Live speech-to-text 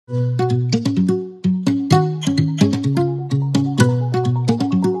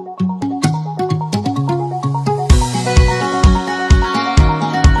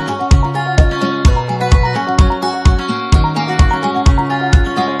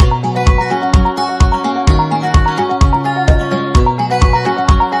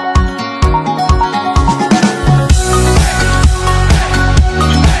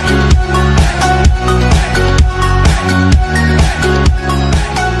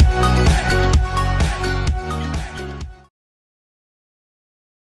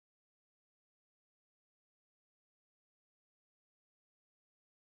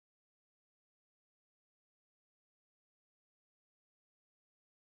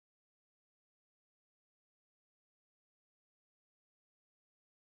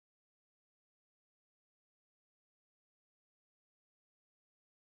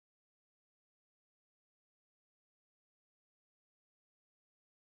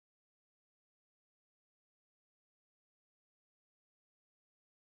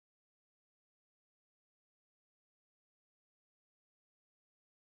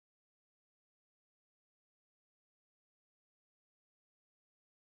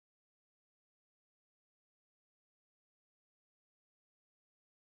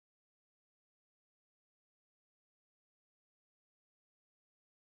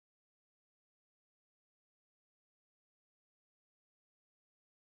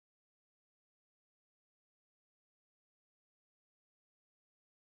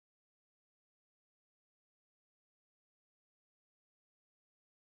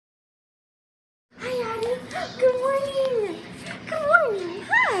Good morning. Good morning.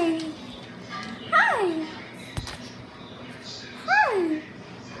 Hi. Hi. Hi.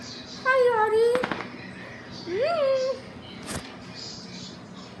 Hi, Yadi.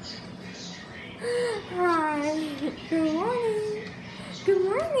 Hi. Good morning. Good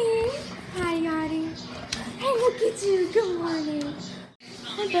morning. Hi, Yadi. Hey, look at you. Good morning.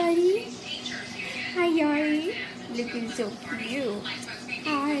 Hi, buddy. Hi, Yadi. Looking so cute. Hi.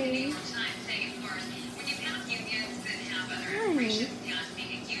 Hi.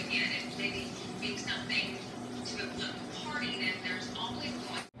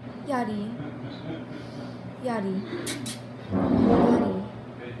 Yadi. Yadi. Yadi.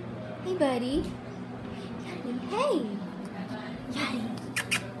 Hey, buddy. Yadi. Hey. Yadi.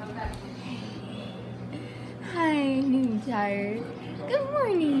 Hi, I'm tired. Good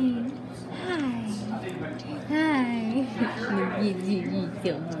morning. Hi. Hi. Look at you,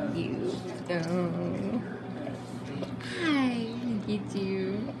 so cute. Oh. Hi, look at you.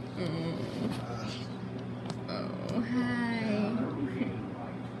 Oh, hi.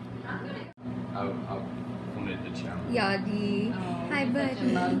 I wanted to challenge. Yadi. Hi,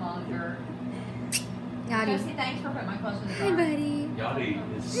 buddy. Yadi. Josie, thanks for putting my clothes in the Hi, car. buddy. Yadi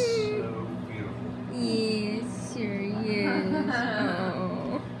is so beautiful. Yes, sure is.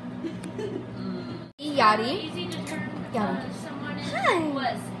 Oh. Yadi. Easy to turn Yadi. someone into Hi.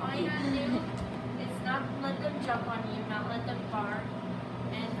 bliss. All you gotta do is not let them jump on you, not let them bark,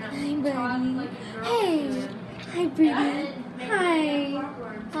 and Hi, talk buddy. like a girl Hey. to them. Hi, pretty. And make Hi. them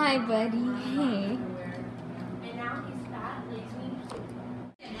awkward. Hi, buddy. Hey. And now he's fat, leaves me.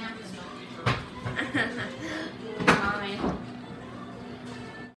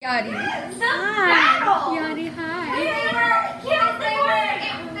 Yadi. No, Hi. battle. Yadi, hi.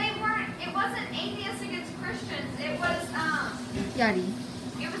 It wasn't atheists against Christians. It was Yadi.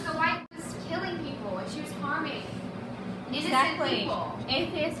 it was the white who was killing people and she was harming innocent Exactly. people.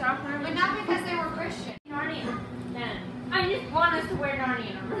 Atheists are harming. But not because they were Christian. Narnia. Then I just want us to wear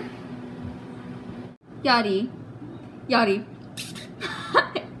Narnia. Yadi. Yadi.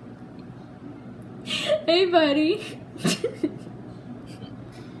 Hey, buddy.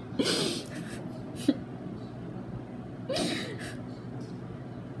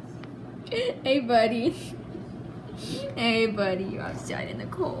 Hey, buddy. Hey, buddy. You're outside in the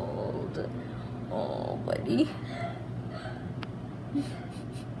cold. Oh, buddy.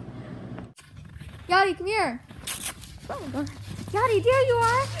 Yadi, come here. Oh, God. Yadi, there you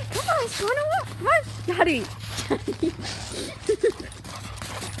are. Come on, let's go on a walk. Come on. Yadi.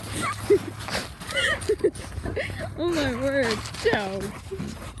 Oh, my word. Joe.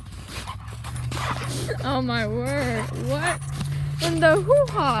 Oh, my word. What in the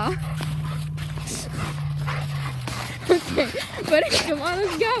hoo-ha? Okay, buddy, come on,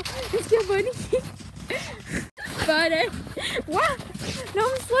 let's go. Let's go, buddy. Buddy. What? No,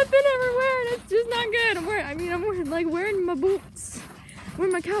 I'm slipping everywhere. That's just not good. I'm wearing my boots.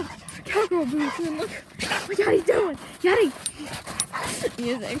 Wearing my cowgirl boots. And look what Yadi's doing. Yadi. He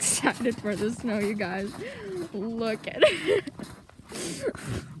is excited for the snow, you guys. Look at it.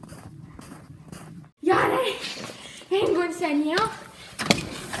 Yadi. You ain't going inside now.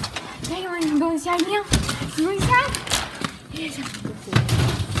 You ain't going inside now. You going inside? Yes.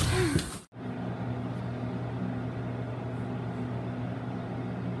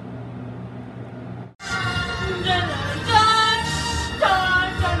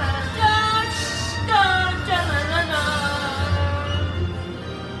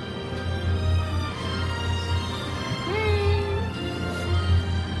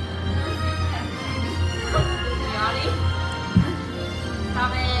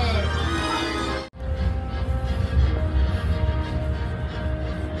 Stop it.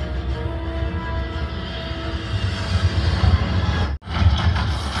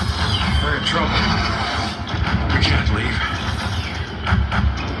 We're in trouble. We can't leave.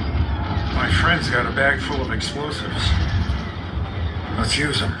 My friend's got a bag full of explosives. Let's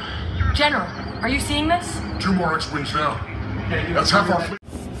use them. General, are you seeing this? 2 more X-Wings now. That's half our fleet.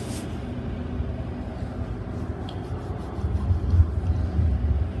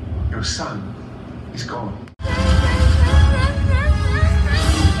 Your son is gone.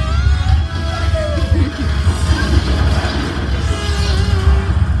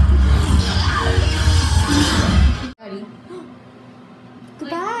 Yadi.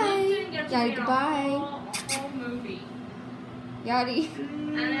 Goodbye. Yadi, goodbye. Whole movie. Yadi.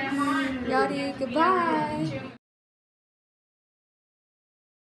 And then Yadi, goodbye.